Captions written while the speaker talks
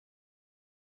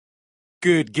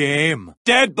Good game.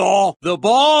 Dead ball. The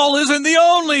ball isn't the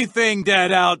only thing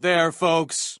dead out there,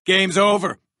 folks. Game's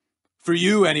over. For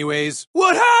you, anyways.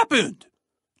 What happened?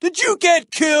 Did you get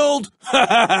killed?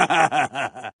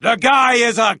 The guy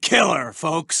is a killer,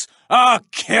 folks. A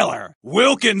killer.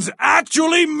 Wilkins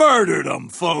actually murdered him,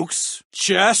 folks.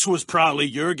 Chess was probably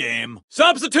your game.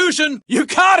 Substitution! You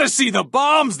gotta see the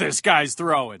bombs this guy's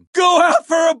throwing. Go out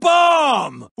for a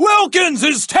bomb! Wilkins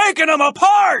is taking them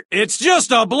apart! It's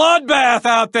just a bloodbath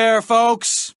out there,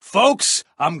 folks. Folks,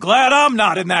 I'm glad I'm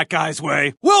not in that guy's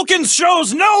way. Wilkins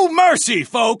shows no mercy,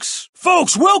 folks.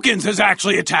 Folks, Wilkins is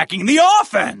actually attacking the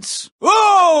offense.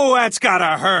 Oh, that's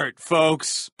gotta hurt,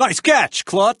 folks. Nice catch,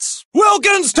 Klutz.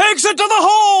 Wilkins takes it to the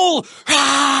hole!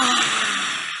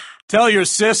 Tell your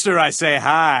sister I say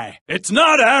hi. It's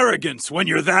not arrogance when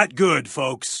you're that good,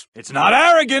 folks. It's not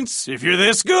arrogance if you're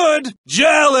this good.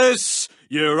 Jealous.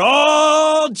 You're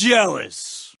all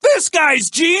jealous. This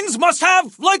guy's genes must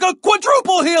have like a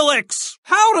quadruple helix.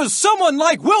 How does someone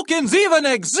like Wilkins even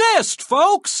exist,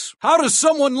 folks? How does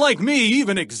someone like me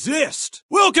even exist?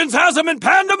 Wilkins has him in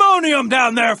pandemonium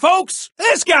down there, folks.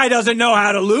 This guy doesn't know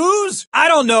how to lose. I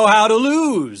don't know how to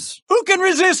lose. Who can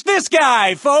resist this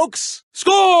guy, folks?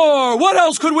 Score! What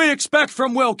else could we expect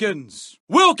from Wilkins?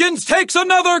 Wilkins takes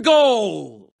another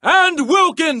goal. And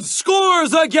Wilkins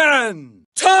scores again.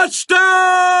 Touchdown!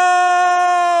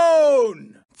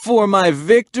 For my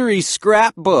victory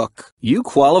scrapbook. You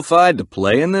qualified to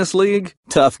play in this league?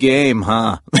 Tough game,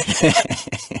 huh?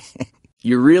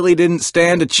 You really didn't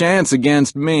stand a chance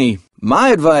against me. My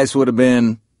advice would have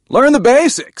been, learn the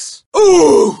basics.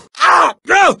 Ooh! Ah!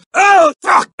 Oh! Oh!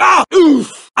 Fuck! Ah! Ooh!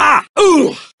 Ah!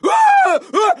 Ooh! Ah!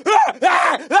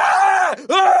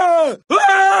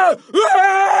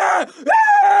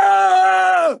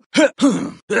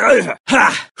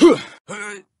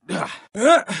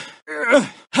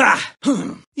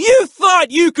 You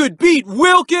thought you could beat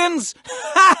Wilkins?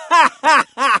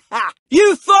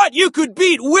 You thought you could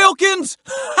beat Wilkins?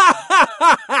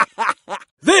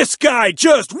 This guy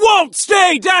just won't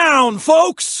stay down,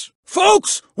 folks!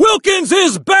 Folks, Wilkins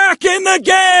is back in the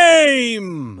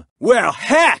game! Well,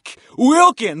 heck,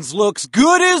 Wilkins looks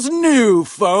good as new,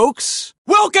 folks.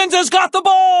 Wilkins has got the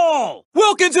ball!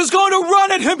 Wilkins is going to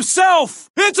run it himself!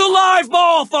 It's a live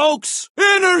ball, folks!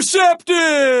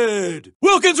 Intercepted!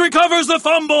 Wilkins recovers the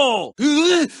fumble!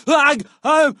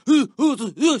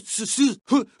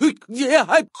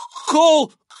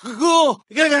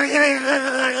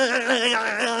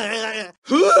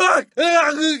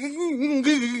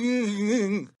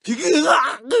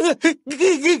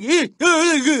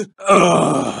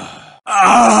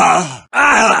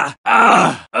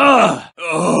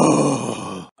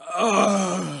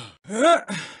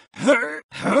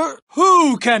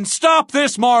 Who can stop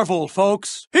this marvel,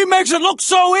 folks? He makes it look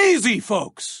so easy,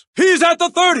 folks. He's at the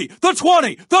 30, the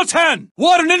 20, the 10.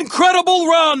 What an incredible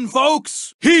run,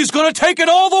 folks. He's gonna take it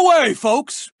all the way,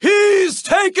 folks. He's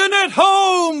taking it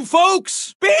home,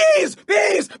 folks. Bees,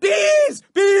 bees, bees,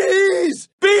 bees,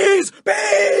 bees,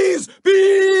 bees,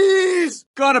 bees.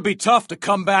 Gonna be tough to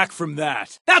come back from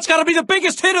that. That's gotta be the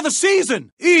biggest hit of the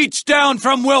season. Each down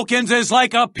from Wilkins is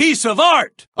like a piece of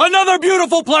art. Another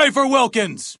beautiful play for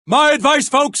Wilkins. My advice,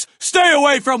 folks, stay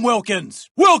away from Wilkins.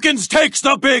 Wilkins takes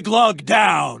the big lug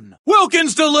down.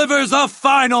 Wilkins delivers a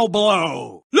final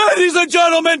blow. Ladies and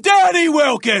gentlemen, Danny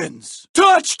Wilkins.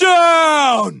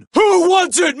 Touchdown! Who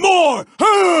wants it more?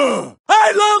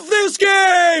 I love this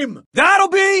game! That'll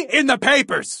be in the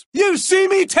papers. You see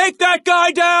me take that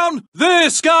guy down?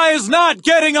 This guy is not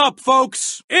getting up,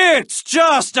 folks. It's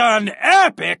just an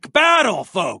epic battle,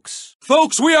 folks.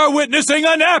 Folks, we are witnessing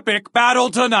an epic battle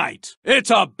tonight. It's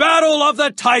a battle of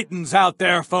the titans out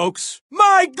there, folks.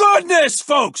 My goodness,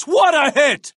 folks, what a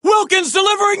hit! Wilkins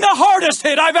delivering the hardest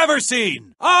hit I've ever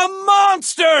seen. A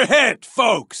monster hit,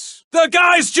 folks. The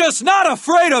guy's just not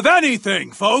afraid of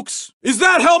anything, folks. Is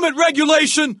that helmet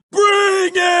regulation?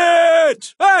 Bring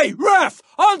it! Hey, ref,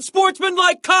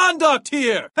 unsportsmanlike conduct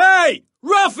here. Hey,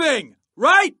 roughing,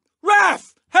 right?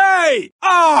 Ref! Hey!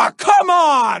 Come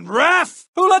on, ref!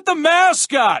 Who let the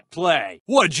mascot play?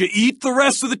 What'd you eat the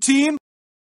rest of the team?